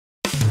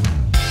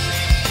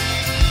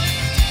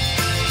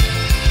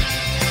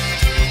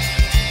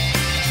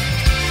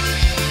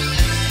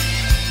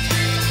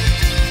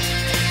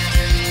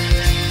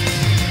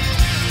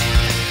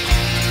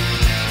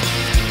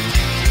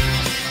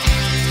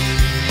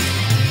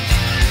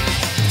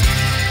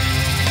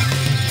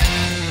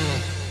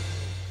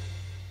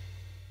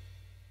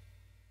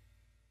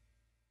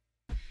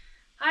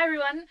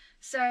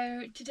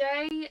So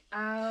today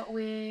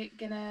we're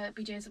gonna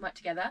be doing some work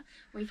together.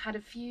 We've had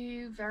a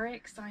few very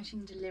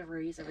exciting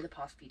deliveries over the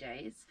past few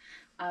days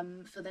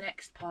for the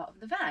next part of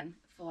the van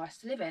for us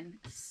to live in.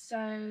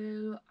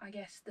 So I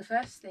guess the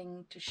first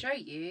thing to show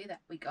you that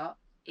we got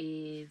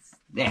is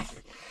this.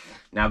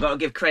 Now I've got to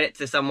give credit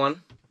to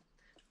someone,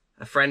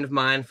 a friend of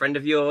mine, friend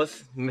of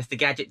yours, Mr.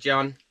 Gadjet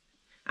John,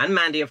 and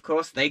Mandy, of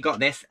course. They got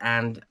this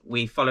and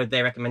we followed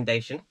their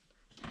recommendation.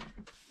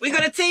 We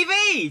got a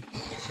TV!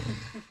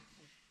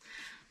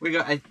 We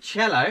got a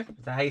Cello,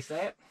 is that how you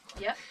say it?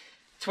 Yep.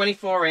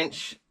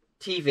 24-inch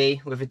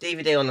TV with a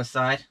DVD on the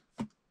side.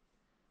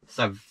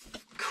 So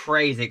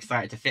crazy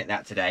excited to fit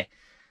that today.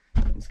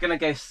 It's going to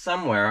go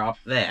somewhere up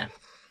there.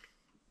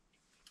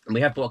 And we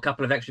have bought a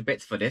couple of extra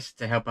bits for this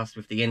to help us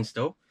with the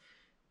install. Do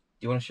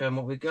you want to show them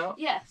what we've got?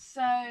 Yeah,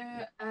 so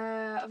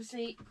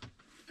obviously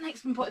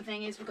next important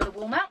thing is we've got a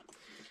wall mount.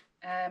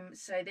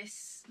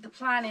 The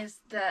plan is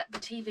that the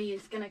TV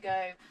is going to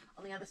go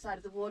on the other side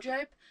of the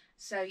wardrobe,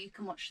 so you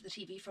can watch the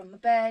TV from the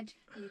bed,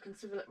 you can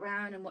swivel it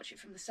around and watch it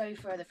from the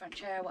sofa or the front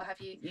chair, what have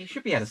you. You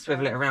should be able to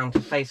swivel it around to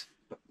face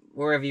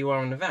wherever you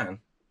are in the van.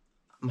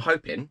 I'm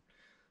hoping.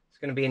 It's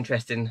going to be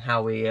interesting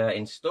how we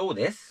install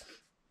this.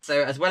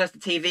 So as well as the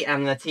TV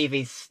and the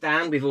TV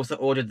stand, we've also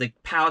ordered the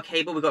power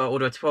cable. We've got to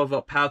order a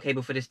 12-volt power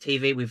cable for this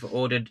TV. We've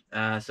ordered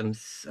I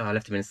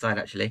left them inside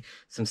actually,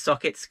 some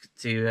sockets,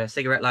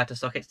 cigarette lighter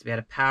sockets to be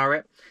able to power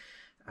it.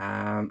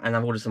 And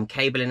I've ordered some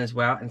cabling as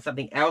well. And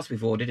something else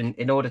we've ordered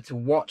in order to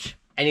watch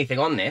anything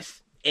on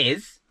this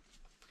is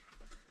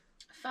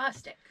a Fire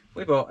Stick.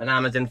 We bought an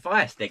Amazon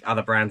Fire Stick.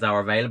 Other brands are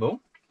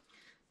available.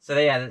 So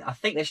yeah, I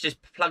think this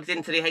just plugs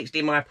into the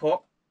HDMI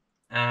port.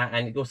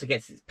 And it also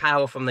gets its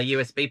power from the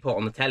USB port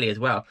on the telly as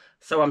well.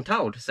 So I'm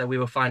told. So we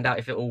will find out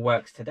if it all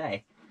works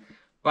today.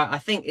 But I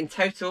think in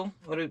total,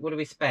 what do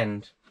we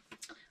spend?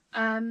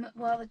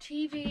 Well, the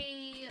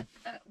TV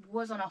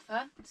was on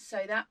offer,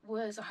 so that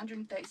was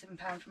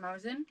 £137 from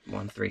Amazon.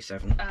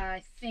 137.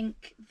 I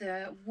think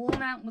the wall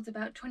mount was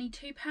about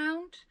 £22.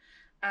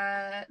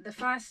 The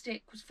Fire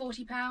Stick was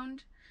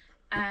 £40,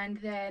 and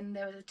then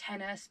there was a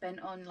tenner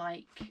spent on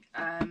like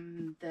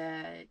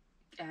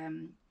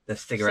the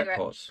cigarette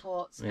ports,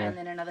 yeah. And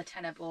then another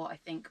tenner bought, I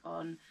think,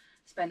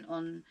 spent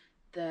on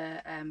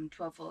the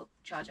 12-volt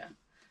charger.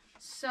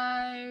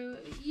 So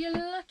you're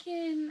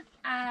looking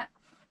at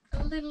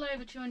a little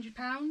over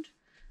 £200.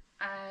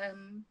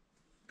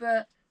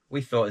 But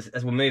we thought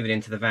as we're moving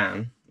into the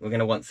van, we're going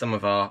to want some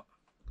of our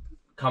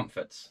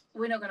comforts.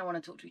 We're not going to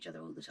want to talk to each other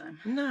all the time.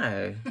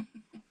 No.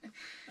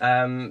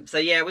 So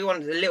yeah, we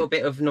wanted a little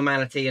bit of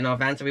normality in our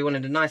van. So we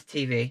wanted a nice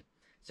TV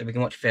so we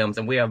can watch films,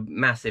 and we are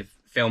massive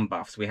film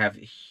buffs. We have a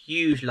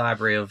huge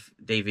library of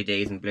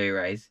DVDs and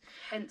Blu-rays.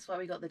 Hence why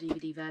we got the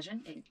DVD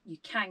version. You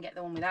can get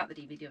the one without the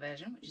DVD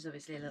version, which is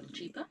obviously a little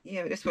cheaper.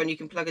 Yeah, but this one you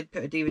can put a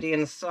DVD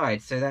on the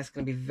side, so that's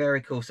going to be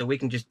very cool. So we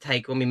can just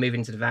take, when we move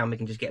into the van, we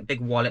can just get a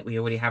big wallet. We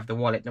already have the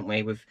wallet, don't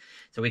we?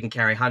 So we can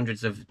carry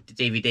hundreds of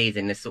DVDs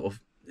in this sort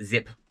of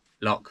zip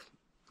lock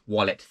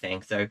wallet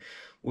thing. So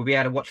we'll be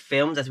able to watch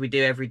films as we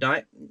do every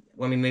night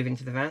when we move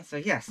into the van. So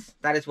yes,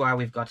 that is why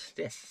we've got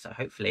this. So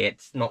hopefully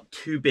it's not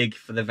too big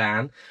for the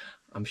van.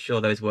 I'm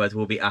sure those words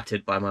will be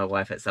uttered by my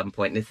wife at some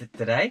point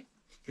today.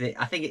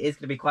 I think it is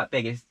going to be quite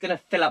big. It's going to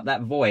fill up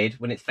that void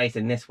when it's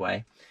facing this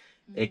way.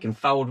 It can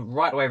fold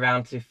right the way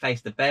around to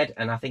face the bed,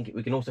 and I think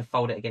we can also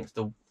fold it against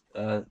the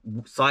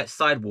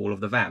side wall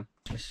of the van.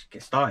 Let's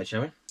get started,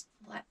 shall we?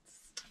 Let's.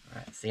 All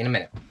right, see you in a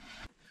minute.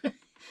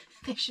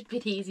 This should be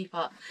the easy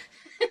part.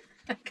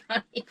 I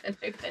can't even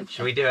open.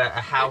 Shall we do a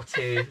how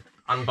to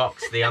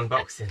unbox the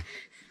unboxing?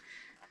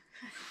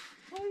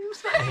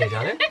 What's that here,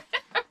 darling?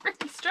 I'm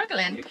really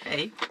struggling.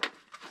 Okay.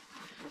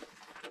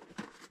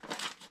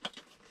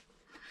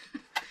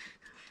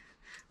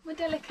 My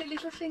delicate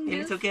little fingers.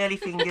 Your little girly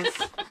fingers.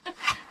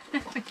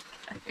 There we go.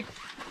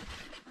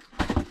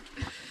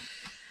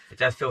 It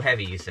does feel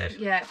heavy, you said.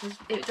 Yeah,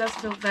 it does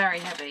feel very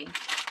heavy.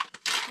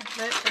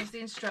 There's the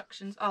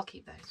instructions. I'll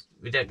keep those.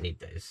 We don't need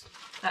those.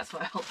 That's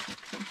why I'll keep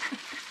them.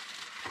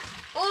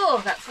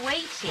 Oh, that's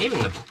weighty.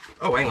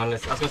 Oh, hang on. I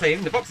was going to say,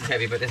 even the box is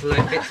heavy, but there's a load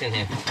of bits in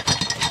here.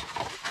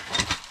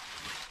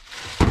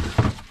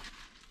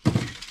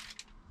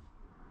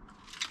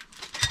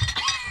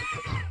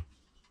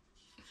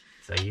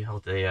 So you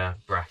hold the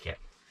bracket.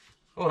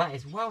 Oh, that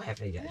is well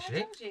heavy, actually.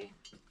 Yeah, I told you.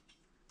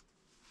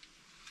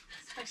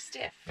 It's so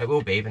stiff. It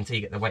will be until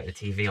you get the weight of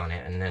the TV on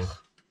it, and then...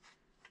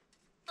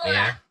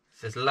 Yeah.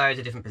 So there's loads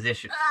of different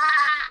positions.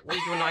 Well,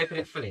 you want to open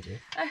it fully, do you?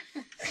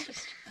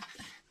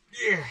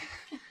 Yeah.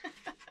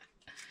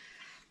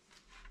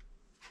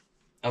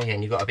 Oh yeah,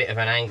 and you've got a bit of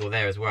an angle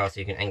there as well, so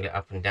you can angle it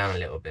up and down a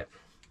little bit.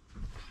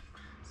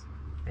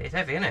 It's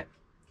heavy, isn't it?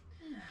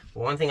 Yeah.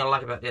 Well, one thing I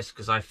like about this,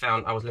 because I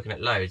was looking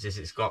at loads, is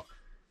it's got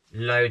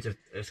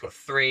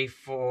 3,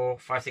 4,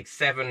 5, 6,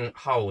 7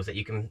 holes that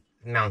you can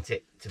mount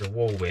it to the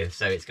wall with,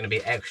 so it's going to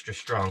be extra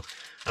strong.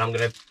 And I'm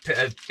going to put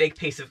a big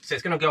piece of, so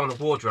it's going to go on the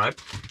wardrobe.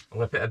 I'm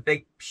going to put a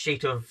big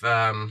sheet of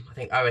I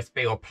think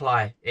OSB or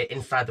ply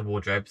inside the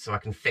wardrobe, so I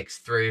can fix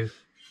through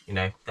you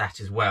know, that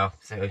as well.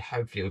 So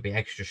hopefully it will be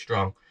extra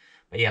strong.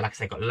 But yeah, like I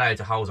say, got loads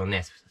of holes on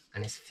this,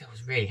 and this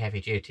feels really heavy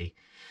duty.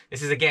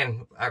 This is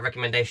again a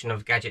recommendation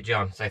of Gadjet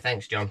John, so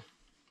thanks John.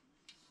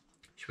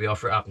 Should we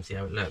offer it up and see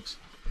how it looks?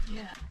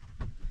 Yeah.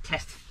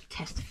 Test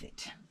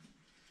fit.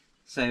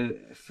 So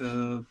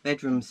for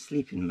bedroom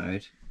sleeping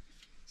mode,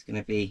 it's going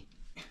to be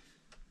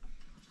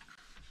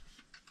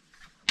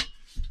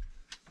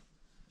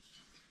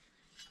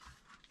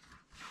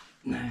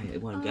no,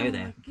 it won't go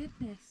there. Oh my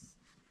goodness,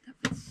 that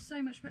fits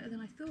so much better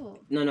than I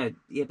thought. No,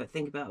 yeah, but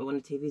think about it when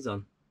the TV's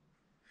on.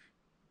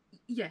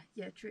 Yeah,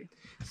 true.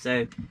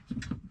 So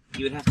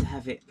you would have to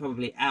have it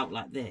probably out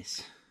like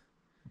this.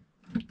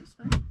 That's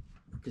fine.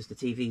 Because the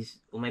TV's,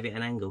 or maybe at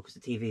an angle, because the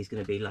TV's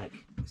going to be like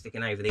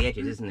sticking over the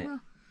edges, isn't it? Well.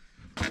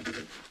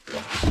 Okay.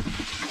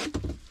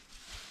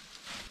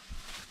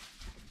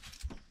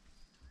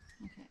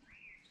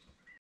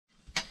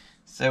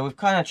 So we've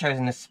kind of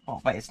chosen this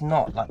spot, but it's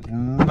not like the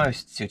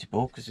most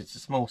suitable because it's a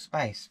small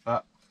space.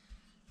 But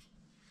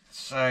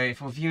so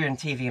if we're viewing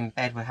TV in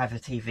bed, we'll have the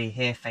TV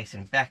here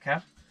facing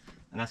Becca,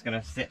 and that's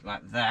going to sit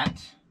like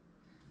that.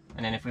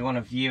 And then if we want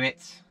to view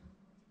it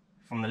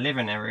from the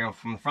living area or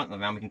from the front of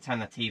the van, we can turn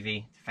the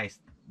TV to face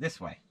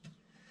this way.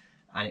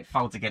 And it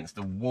folds against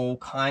the wall,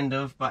 kind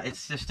of, but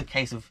it's just a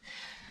case of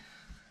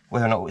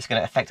whether or not it's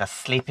going to affect us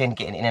sleeping,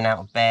 getting in and out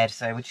of bed.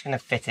 So we're just going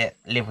to fit it,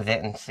 live with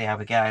it, and see how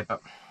we go.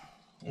 But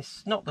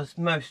it's not the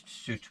most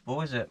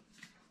suitable, is it?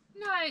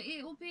 No,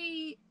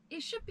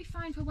 it should be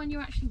fine for when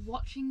you're actually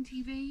watching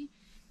TV.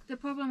 The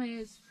problem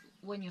is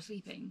when you're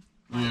sleeping,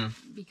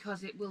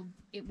 because it will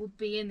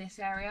be in this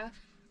area,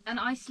 and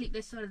I sleep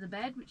this side of the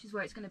bed, which is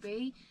where it's going to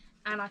be,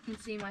 and I can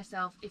see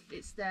myself if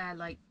it's there,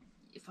 like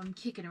if I'm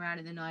kicking around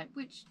in the night,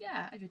 which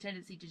yeah, I have a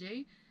tendency to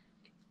do.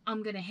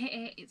 I'm going to hit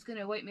it, it's going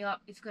to wake me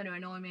up, it's going to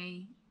annoy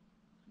me,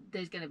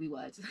 there's going to be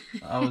words.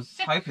 I was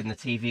hoping the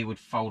TV would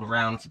fold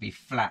around to be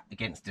flat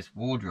against this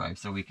wardrobe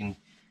so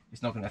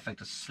it's not going to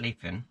affect us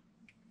sleeping.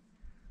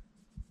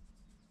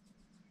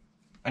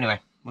 Anyway,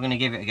 we're going to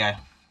give it a go.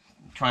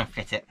 Try and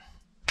fit it.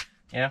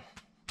 Yeah?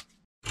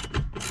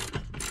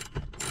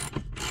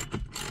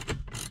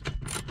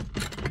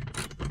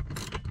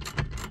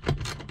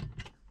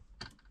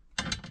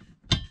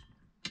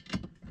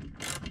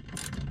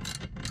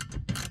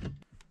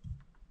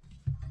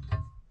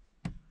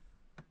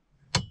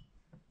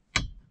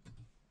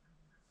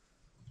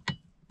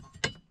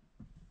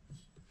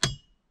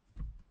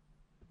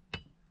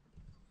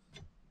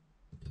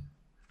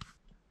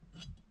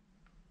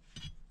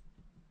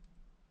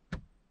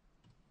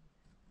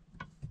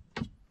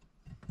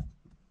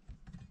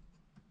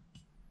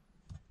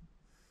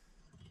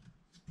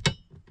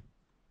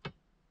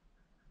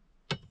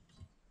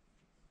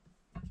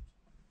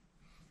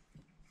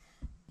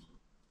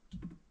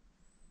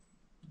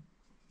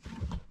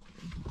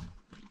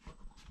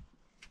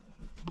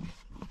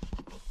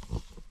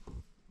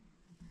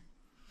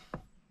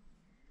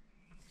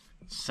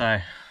 So,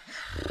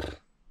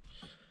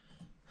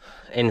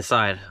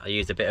 inside I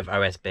used a bit of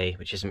OSB,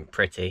 which isn't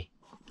pretty,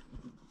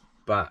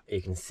 but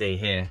you can see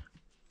here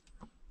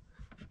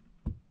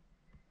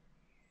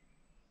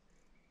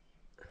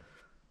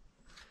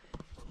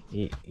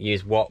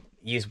use what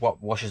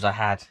washers I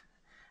had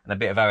and a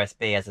bit of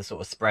OSB as a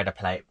sort of spreader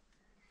plate.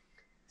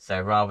 So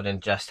rather than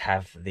just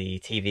have the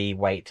TV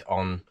weight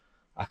on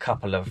a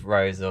couple of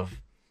rows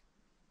of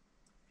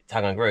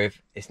tongue and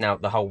groove, it's now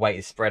the whole weight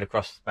is spread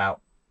across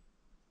about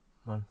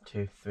 1,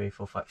 2, 3,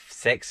 4, 5,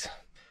 6.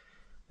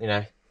 You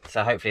know,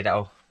 so hopefully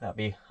that'll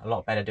be a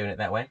lot better doing it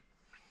that way.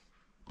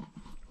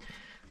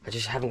 I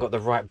just haven't got the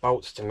right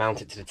bolts to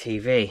mount it to the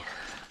TV.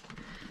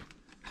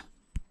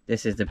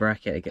 This is the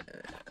bracket.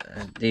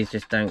 These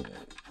just don't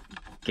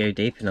go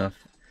deep enough.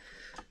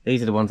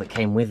 These are the ones that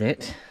came with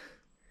it.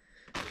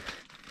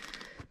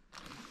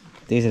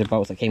 These are the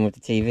bolts that came with the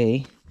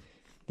TV.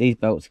 These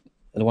bolts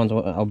are the ones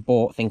I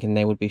bought thinking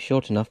they would be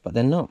short enough, but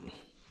they're not.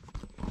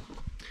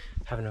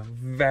 Having a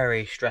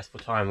very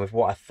stressful time with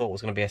what I thought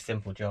was going to be a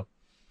simple job.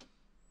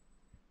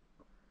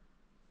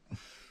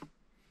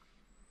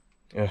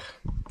 Ugh.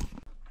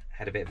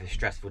 Had a bit of a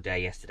stressful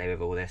day yesterday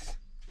with all this.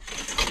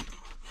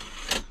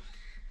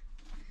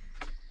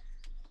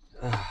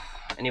 Ugh.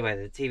 Anyway,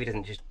 the TV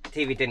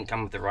didn't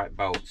come with the right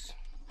bolts.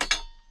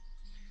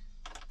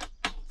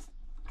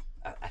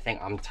 I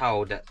think I'm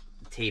told that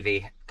the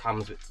TV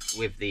comes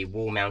with the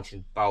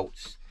wall-mounted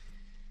bolts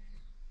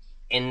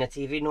in the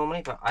TV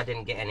normally, but I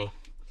didn't get any.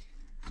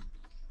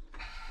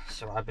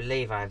 So I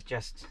believe I've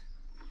just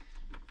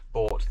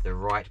bought the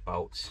right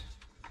bolts.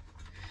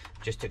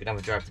 Just took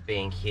another drive to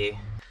B&Q.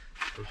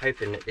 I'm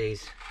hoping that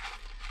these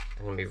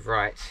are going to be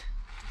right.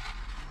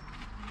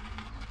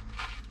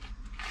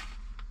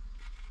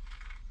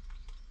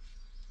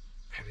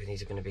 Hopefully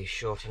these are going to be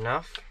short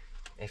enough.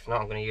 If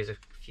not, I'm going to use a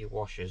few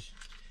washers.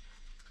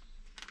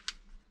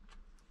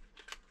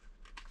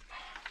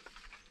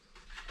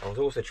 I was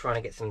also trying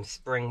to get some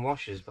spring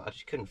washers, but I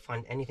just couldn't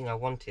find anything I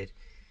wanted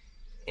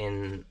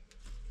in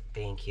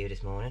B&Q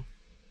this morning.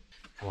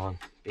 Come on,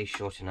 be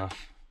short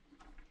enough.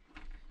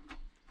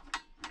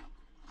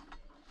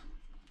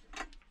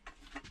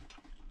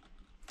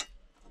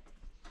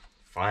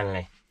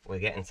 Finally, we're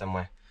getting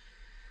somewhere.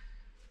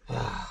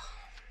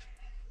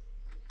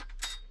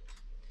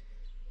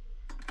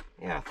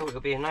 Yeah, I thought it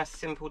would be a nice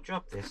simple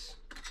job, this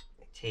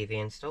TV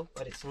install,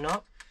 but it's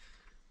not.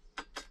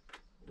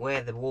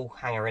 Where the wall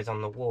hanger is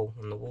on the wall,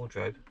 on the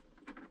wardrobe,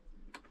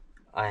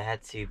 I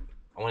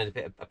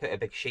put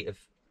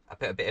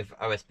a bit of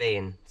OSB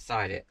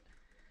inside it.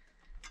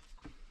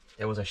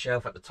 There was a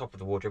shelf at the top of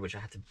the wardrobe which I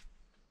had to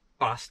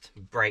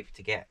break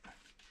to be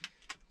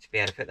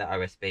able to put that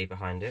OSB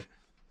behind it.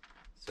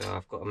 So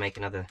I've got to make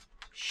another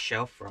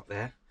shelf for up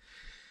there.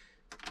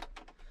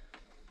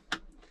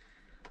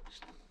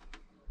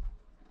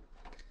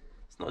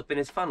 It's not been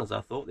as fun as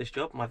I thought, this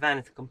job. My van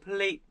is a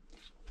complete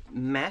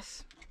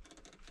mess.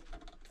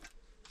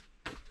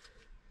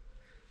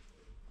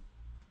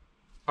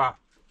 But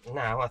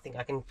now I think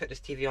I can put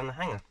this TV on the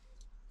hanger.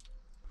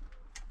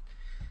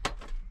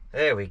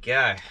 There we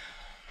go.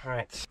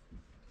 Right.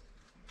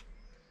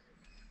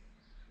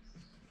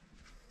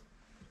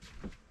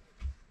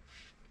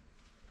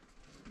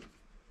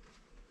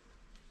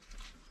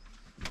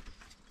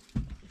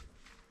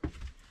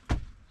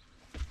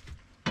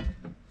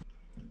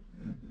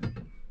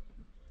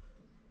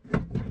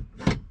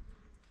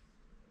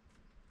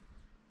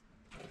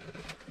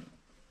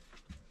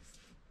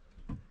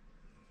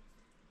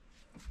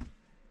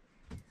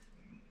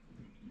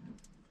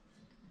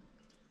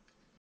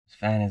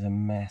 This fan is a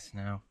mess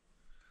now.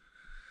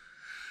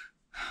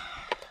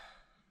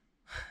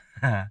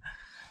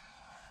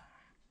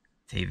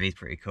 TV's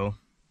pretty cool.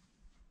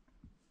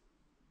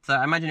 So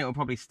I imagine it will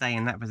probably stay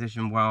in that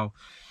position while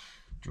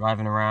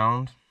driving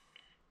around.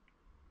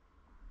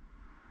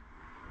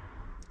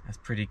 That's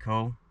pretty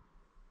cool.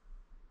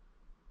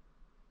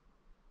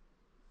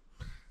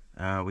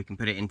 We can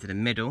put it into the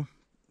middle,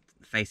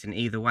 facing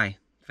either way,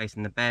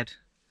 facing the bed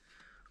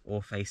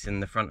or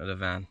facing the front of the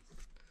van.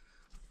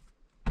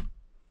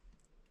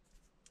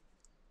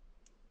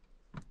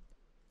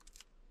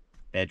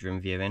 Bedroom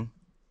viewing.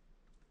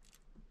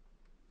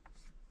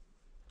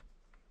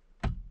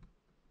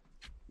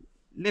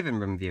 Living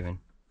room viewing.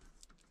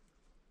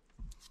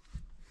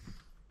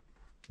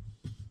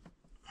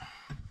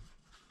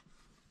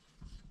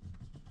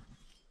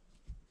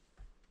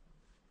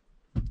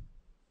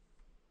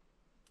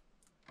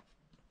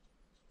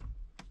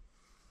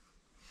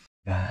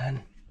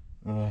 Van.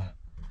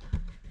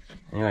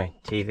 Anyway,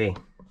 TV.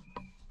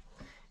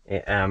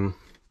 Yeah,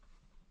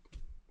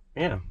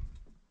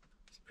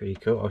 it's pretty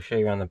cool. I'll show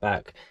you around the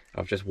back.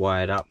 I've just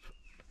wired up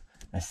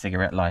a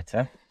cigarette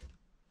lighter.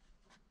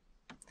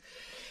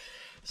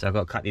 So I've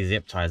got to cut these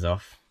zip ties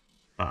off,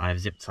 but I've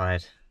zip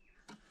tied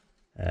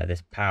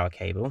this power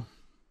cable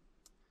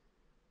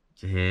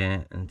to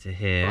here and to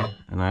here,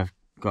 and I've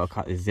got to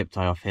cut this zip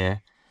tie off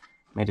here.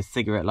 Made a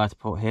cigarette lighter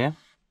port here,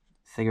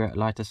 cigarette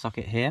lighter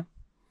socket here.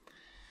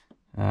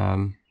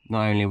 Not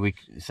only we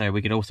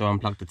could also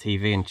unplug the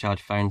TV and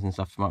charge phones and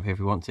stuff from up here if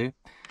we want to.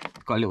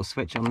 I've got a little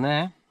switch on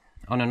there,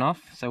 on and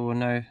off, so we'll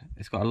know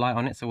it's got a light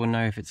on it, so we'll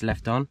know if it's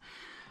left on.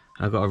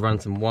 I've got to run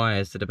some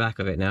wires to the back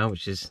of it now,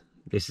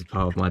 this is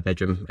part of my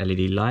bedroom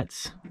LED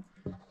lights.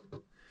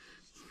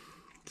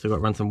 So I've got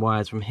to run some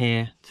wires from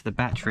here to the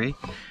battery,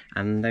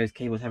 and those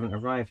cables haven't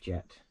arrived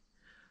yet.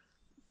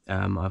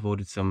 I've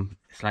ordered some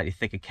slightly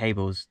thicker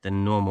cables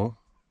than normal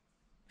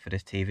for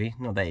this TV.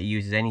 Not that it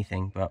uses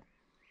anything, but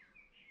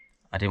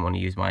I didn't want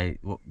to use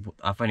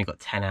I've only got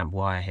 10 amp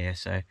wire here,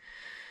 so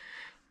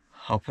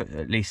I'll put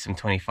at least some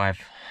 25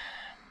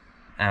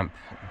 amp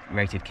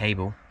rated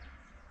cable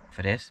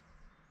for this.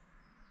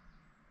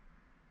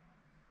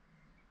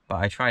 But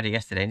I tried it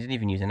yesterday and didn't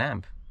even use an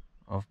amp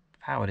of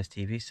power this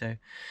TV, so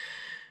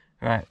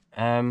right,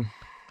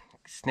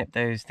 snip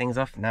those things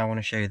off. Now I want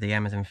to show you the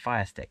Amazon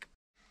Fire Stick.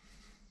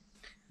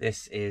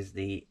 This is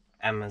the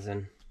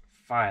Amazon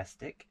Fire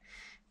Stick.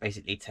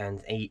 Basically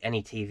turns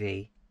any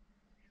TV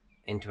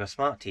into a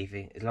smart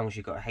TV as long as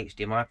you've got a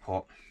HDMI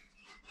port.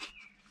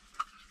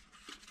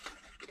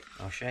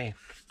 I'll show you.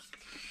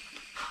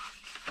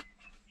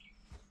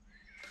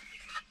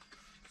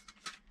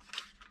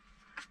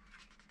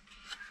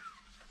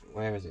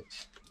 Where is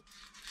it?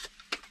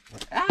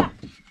 Ah!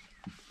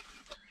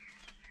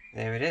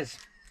 There it is.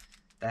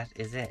 That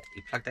is it.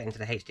 You plug that into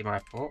the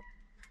HDMI port.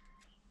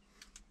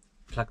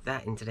 Plug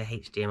that into the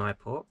HDMI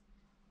port.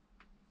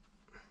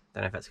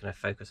 Don't know if that's going to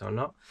focus or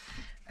not.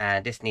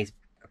 And this needs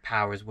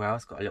power as well.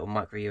 It's got a little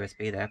micro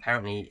USB there.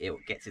 Apparently it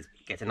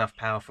gets enough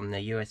power from the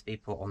USB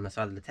port on the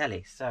side of the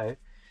telly. So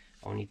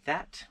I'll need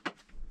that.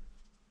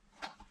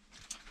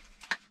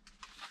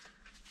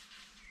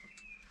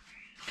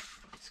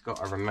 It's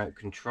got a remote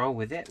control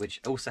with it, which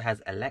also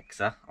has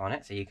Alexa on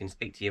it, so you can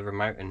speak to your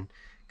remote and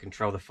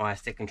control the Fire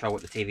Stick, control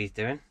what the TV's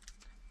doing.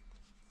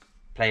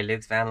 Play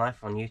Luke's Van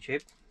Life on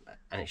YouTube,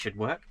 and it should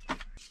work.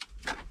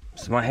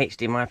 So my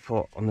HDMI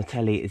port on the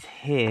telly is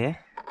here,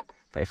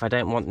 but if I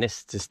don't want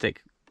this to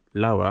stick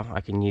lower, I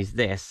can use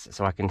this,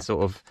 so I can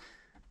sort of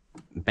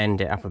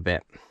bend it up a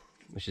bit,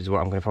 which is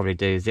what I'm going to probably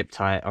do. Zip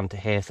tie it onto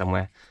here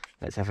somewhere.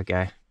 Let's have a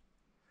go.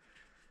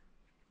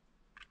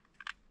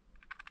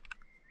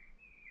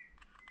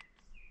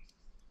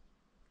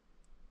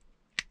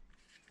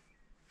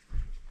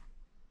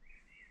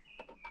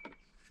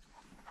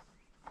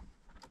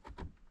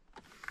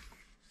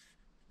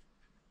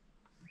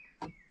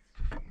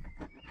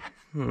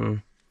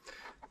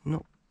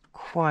 Not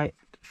quite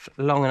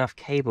long enough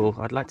cable.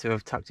 I'd like to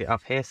have tucked it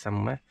up here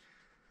somewhere.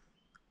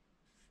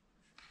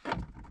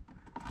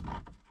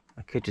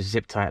 I could just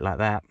zip tie it like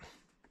that.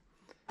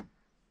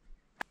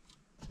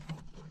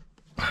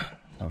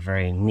 Not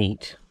very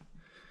neat.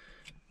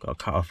 Got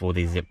to cut off all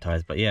these zip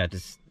ties, but yeah,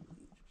 just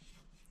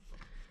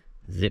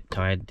zip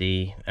tied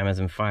the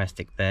Amazon Fire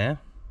Stick there.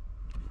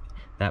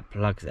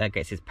 That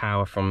gets its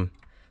power from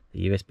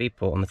the USB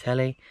port on the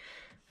telly,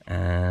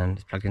 and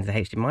it's plugged into the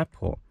HDMI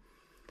port.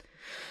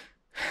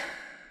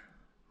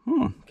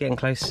 Getting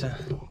close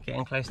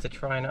to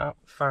trying it up,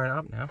 firing it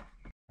up now.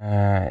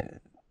 A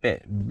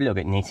little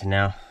bit neater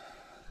now.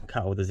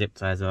 Cut all the zip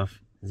ties off,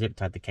 zip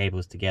tied the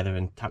cables together,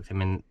 and tucked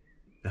them in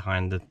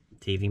behind the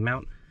TV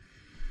mount.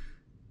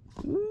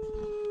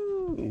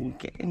 Ooh,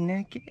 get in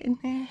there, get in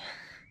there,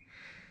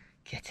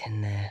 get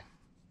in there.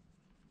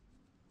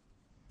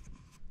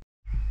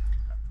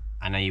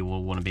 I know you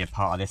all want to be a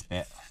part of this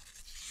bit.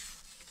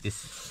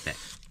 This bit.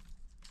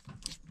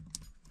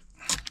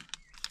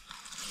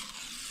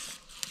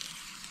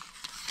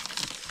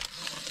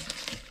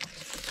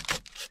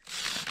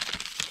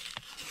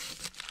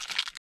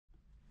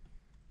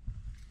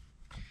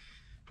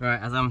 Right,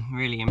 as I'm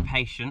really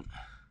impatient,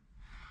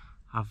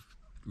 I've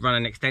run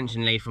an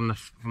extension lead from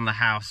the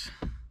house,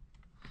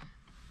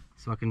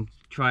 so I can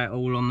try it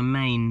all on the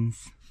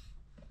mains.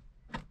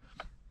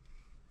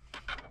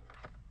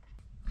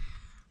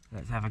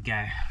 Let's have a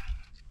go.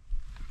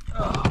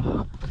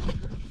 Oh.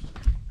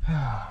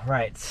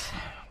 Right,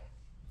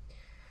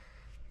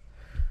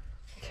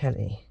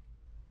 Kelly.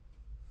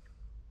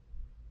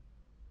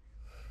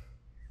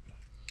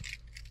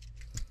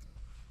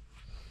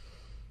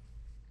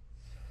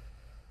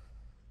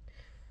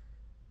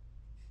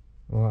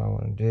 What I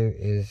want to do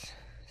is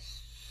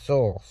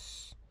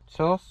source.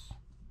 Let's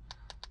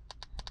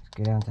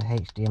go down to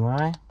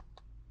HDMI.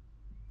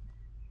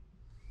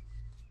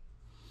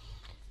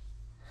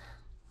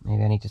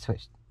 Maybe I need to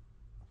switch.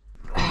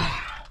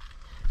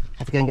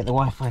 Have to go and get the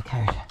Wi-Fi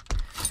code.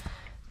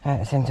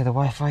 Let's enter the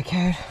Wi-Fi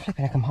code.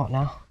 Flipping heck, I'm hot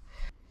now.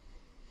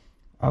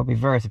 I'll be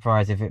very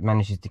surprised if it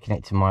manages to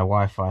connect to my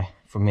Wi-Fi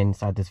from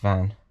inside this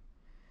van,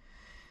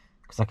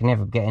 because I can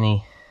never get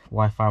any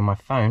Wi-Fi on my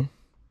phone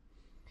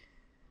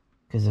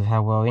because of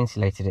how well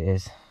insulated it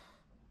is.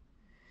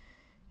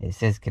 It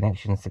says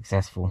connection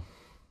successful.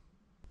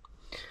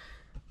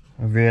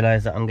 I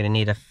realise that I'm going to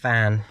need a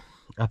fan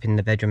up in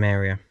the bedroom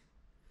area.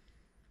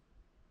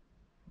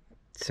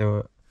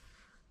 So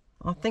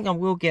I think I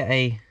will get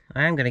I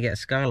am going to get a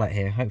skylight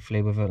here,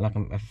 hopefully with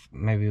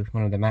maybe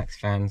one of the Max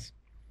fans.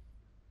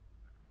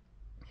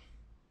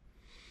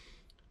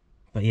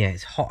 But yeah,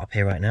 it's hot up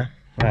here right now.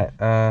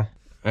 Right,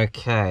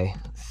 okay,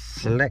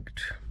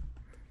 select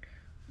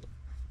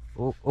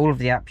all of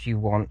the apps you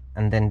want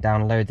and then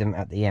download them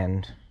at the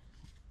end.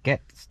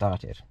 Get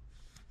started.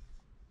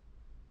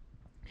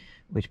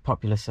 Which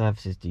popular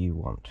services do you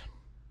want?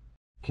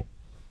 Okay.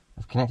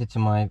 I've connected to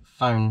my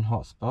phone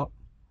hotspot.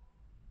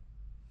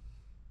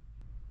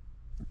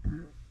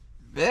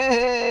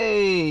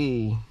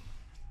 Hey!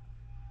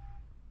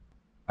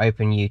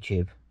 Open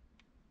YouTube.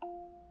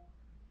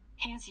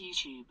 Here's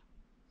YouTube.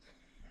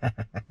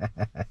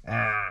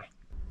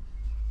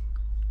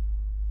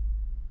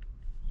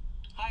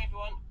 Hi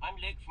everyone, I'm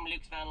Luke from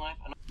Luke's Van Life.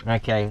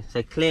 Okay,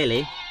 so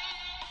clearly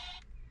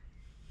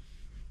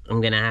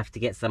I'm gonna have to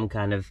get some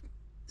kind of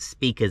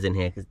speakers in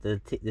here, because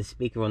the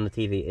speaker on the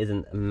TV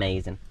isn't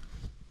amazing.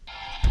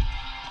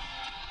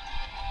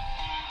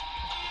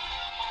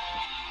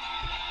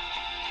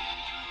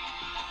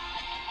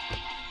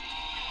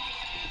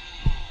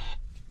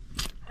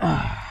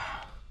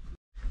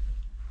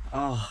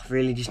 Oh,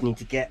 really just need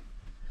to get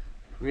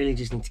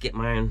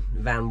my own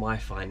van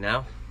Wi-Fi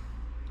now,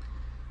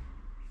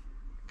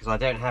 because I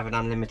don't have an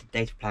unlimited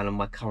data plan on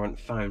my current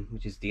phone,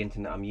 which is the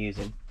internet I'm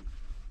using.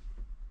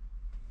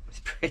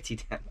 It's pretty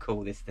damn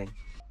cool, this thing.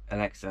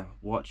 Alexa,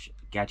 watch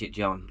Gadjet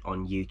John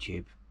on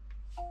YouTube.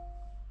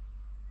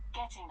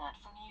 Getting that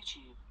from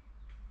YouTube.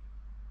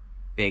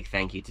 Big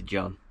thank you to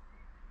John,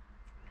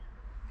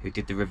 who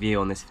did the review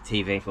on this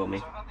TV for me.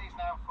 So I've had these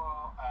now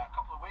for a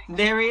couple of weeks.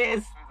 There he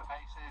is! Through the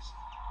paces.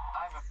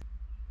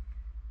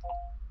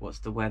 What's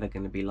the weather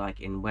going to be like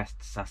in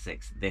West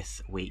Sussex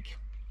this week?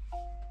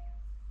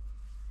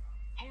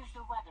 Here's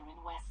the weather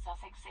in West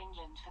Sussex,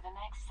 England for the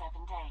next 7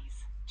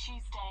 days.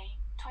 Tuesday,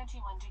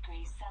 21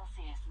 degrees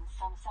Celsius and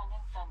some sun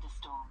and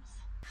thunderstorms.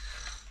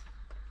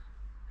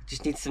 I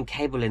just need some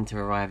cable in to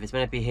arrive. It's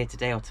going to be here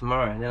today or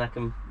tomorrow, and then I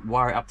can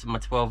wire it up to my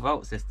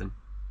 12-volt system.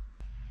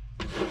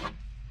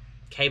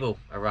 Cable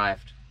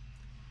arrived.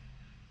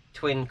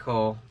 Twin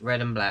core,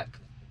 red and black.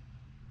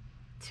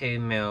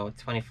 2mm,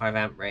 25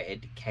 amp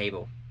rated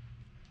cable.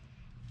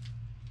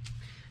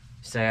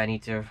 So I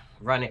need to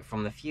run it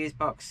from the fuse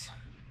box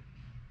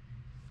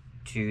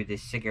to the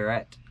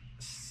cigarette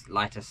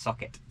lighter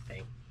socket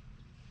thing.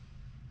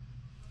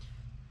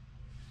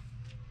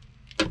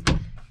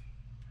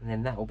 And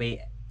then that will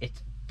be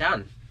it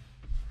done.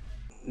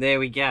 There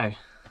we go.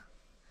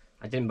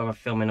 I didn't bother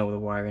filming all the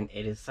wiring.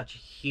 It is such a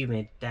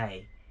humid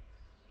day.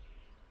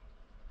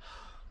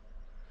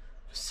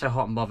 So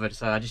hot and bothered,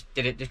 so I just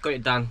did it, just got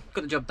it done,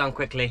 got the job done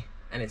quickly,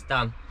 and it's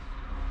done.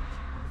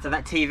 So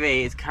that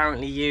TV is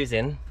currently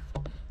using,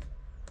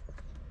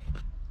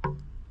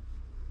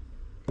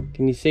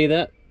 can you see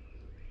that?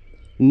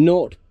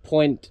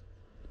 0.50,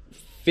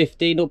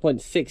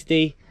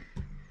 0.60,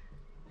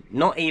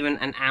 not even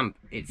an amp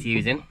it's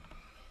using.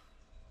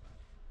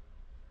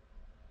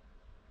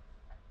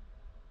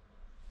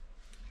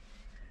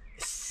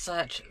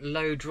 Such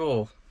low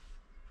draw.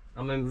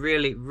 I'm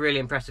really, really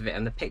impressed with it,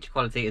 and the picture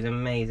quality is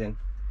amazing.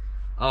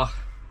 Oh,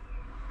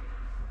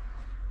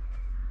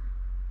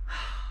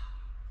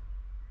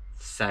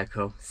 so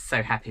cool.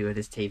 So happy with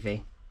this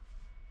TV.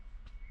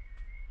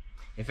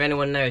 If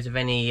anyone knows of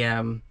any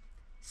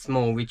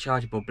small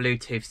rechargeable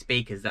Bluetooth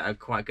speakers that are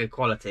quite good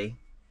quality,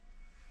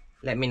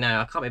 let me know.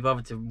 I can't be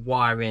bothered to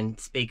wire in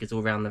speakers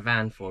all around the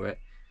van for it.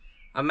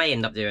 I may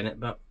end up doing it,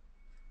 but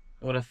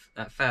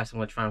at first I'm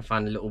going to try and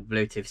find a little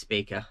Bluetooth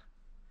speaker.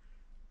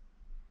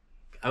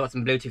 I got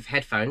some Bluetooth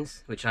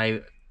headphones, which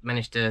I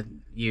managed to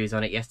use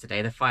on it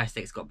yesterday. The Fire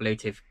Stick's got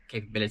Bluetooth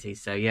capabilities,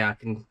 so yeah, I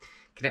can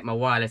connect my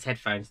wireless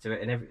headphones to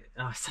it, and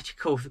oh, it's such a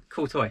cool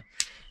toy.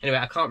 Anyway,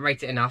 I can't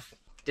rate it enough.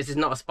 This is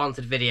not a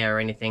sponsored video or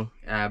anything.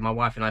 My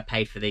wife and I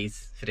paid for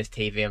this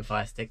TV and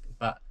Fire Stick,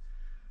 but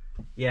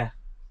yeah,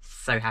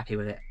 so happy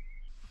with it.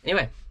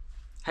 Anyway,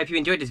 hope you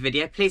enjoyed this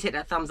video. Please hit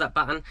that thumbs up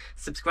button,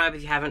 subscribe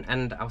if you haven't,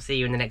 and I'll see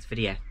you in the next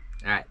video.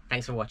 Alright,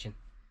 thanks for watching.